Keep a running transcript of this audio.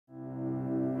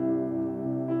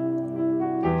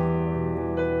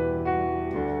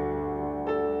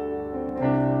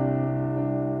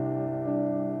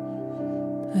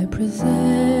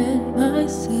present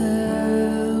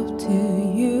myself to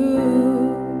you.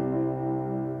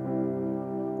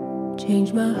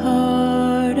 Change my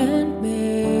heart and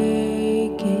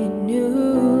make it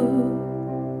new.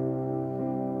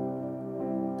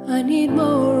 I need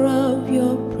more of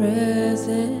your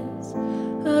presence.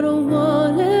 I don't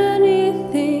want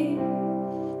anything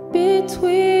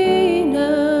between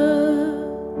us.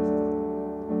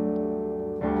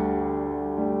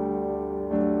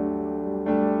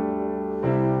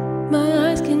 My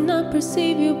eyes cannot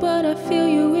perceive you, but I feel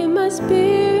you in my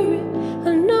spirit.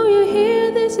 I know you're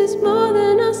here, this is more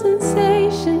than a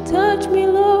sensation. Touch me,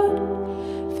 Lord,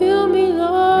 feel me, Lord.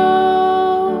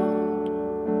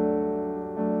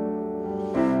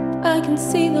 I can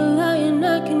see the lion,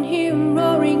 I can hear him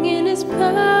roaring in his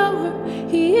power.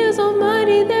 He is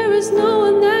almighty, there is no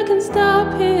one that can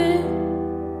stop him.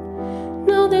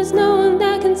 No, there's no one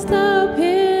that can stop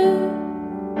him.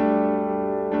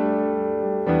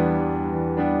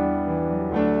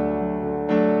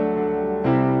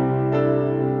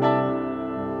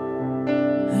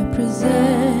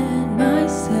 Present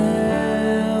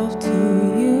myself to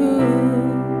you.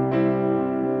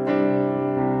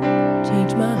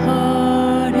 Change my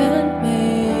heart and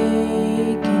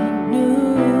make it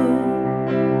new.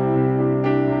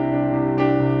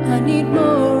 I need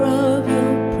more of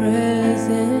your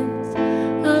presence.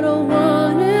 I don't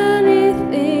want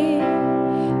anything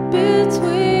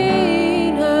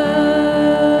between us.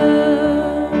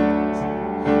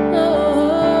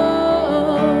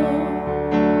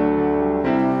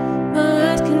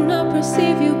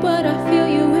 Perceive you, but I feel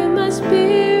you in my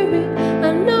spirit.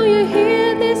 I know you're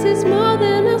here, this is more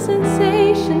than a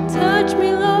sensation. Touch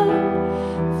me, Lord,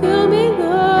 feel me,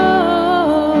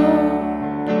 Lord.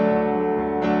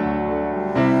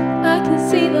 I can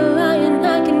see the lion,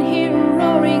 I can hear him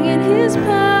roaring in his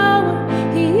power.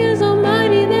 He is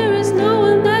almighty, there is no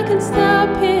one that can stop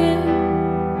him.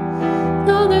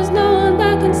 No, there's no one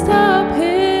that can stop him.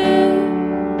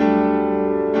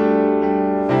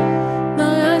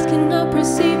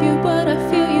 Perceive you, but I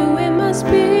feel you in my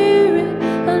spirit.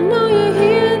 I know you're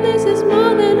here, this is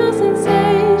more than a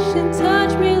sensation.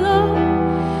 Touch me, Lord,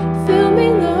 feel me,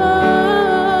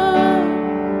 Lord.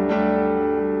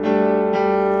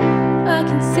 I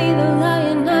can see the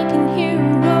lion, I can hear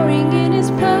him roaring in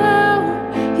his power.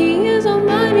 He is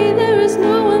almighty, there is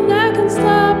no one that can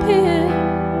stop him.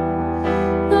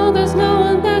 No, there's no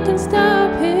one that can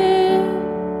stop him.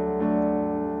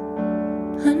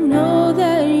 I know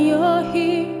that you're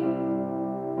here,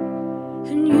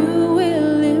 and you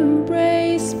will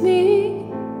embrace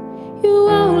me. You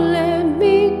won't let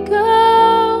me go.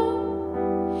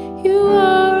 You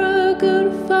are a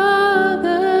good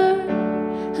Father.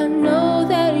 I know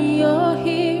that you're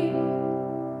here,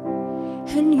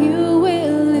 and you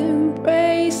will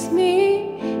embrace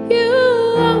me. You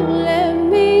won't let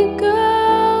me go.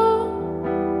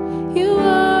 You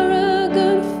are a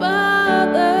good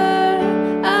Father.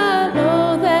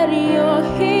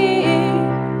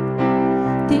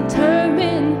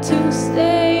 Determined to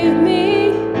save me,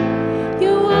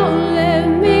 you won't let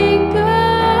me go.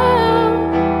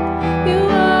 You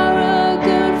are a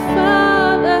good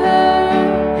Father.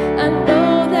 I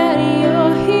know that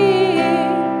you're here,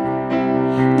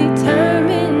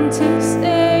 determined to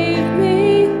save me.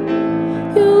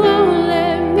 You won't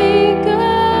let me go.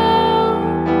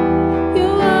 You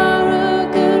are a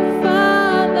good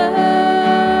Father.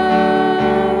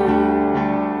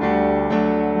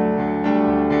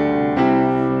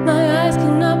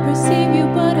 Perceive you,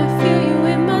 but I feel you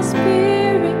in my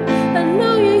spirit. I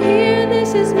know you're here,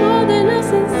 this is more than a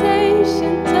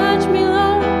sensation. Touch me,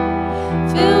 Lord,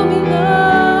 feel me,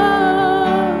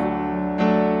 Lord.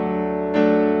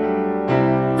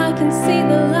 I can see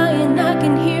the lion, I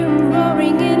can hear him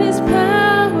roaring in his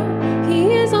power.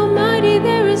 He is almighty,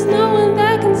 there is no one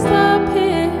that can stop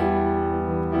him.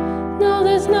 No,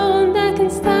 there's no one that can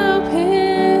stop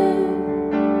him.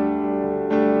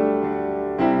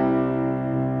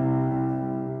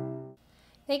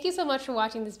 Thank you so much for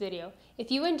watching this video. If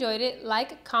you enjoyed it,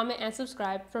 like, comment, and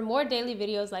subscribe for more daily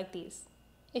videos like these.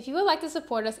 If you would like to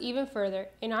support us even further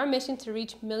in our mission to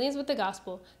reach millions with the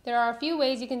gospel, there are a few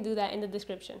ways you can do that in the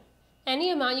description.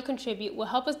 Any amount you contribute will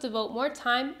help us devote more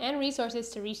time and resources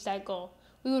to reach that goal.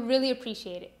 We would really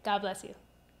appreciate it. God bless you.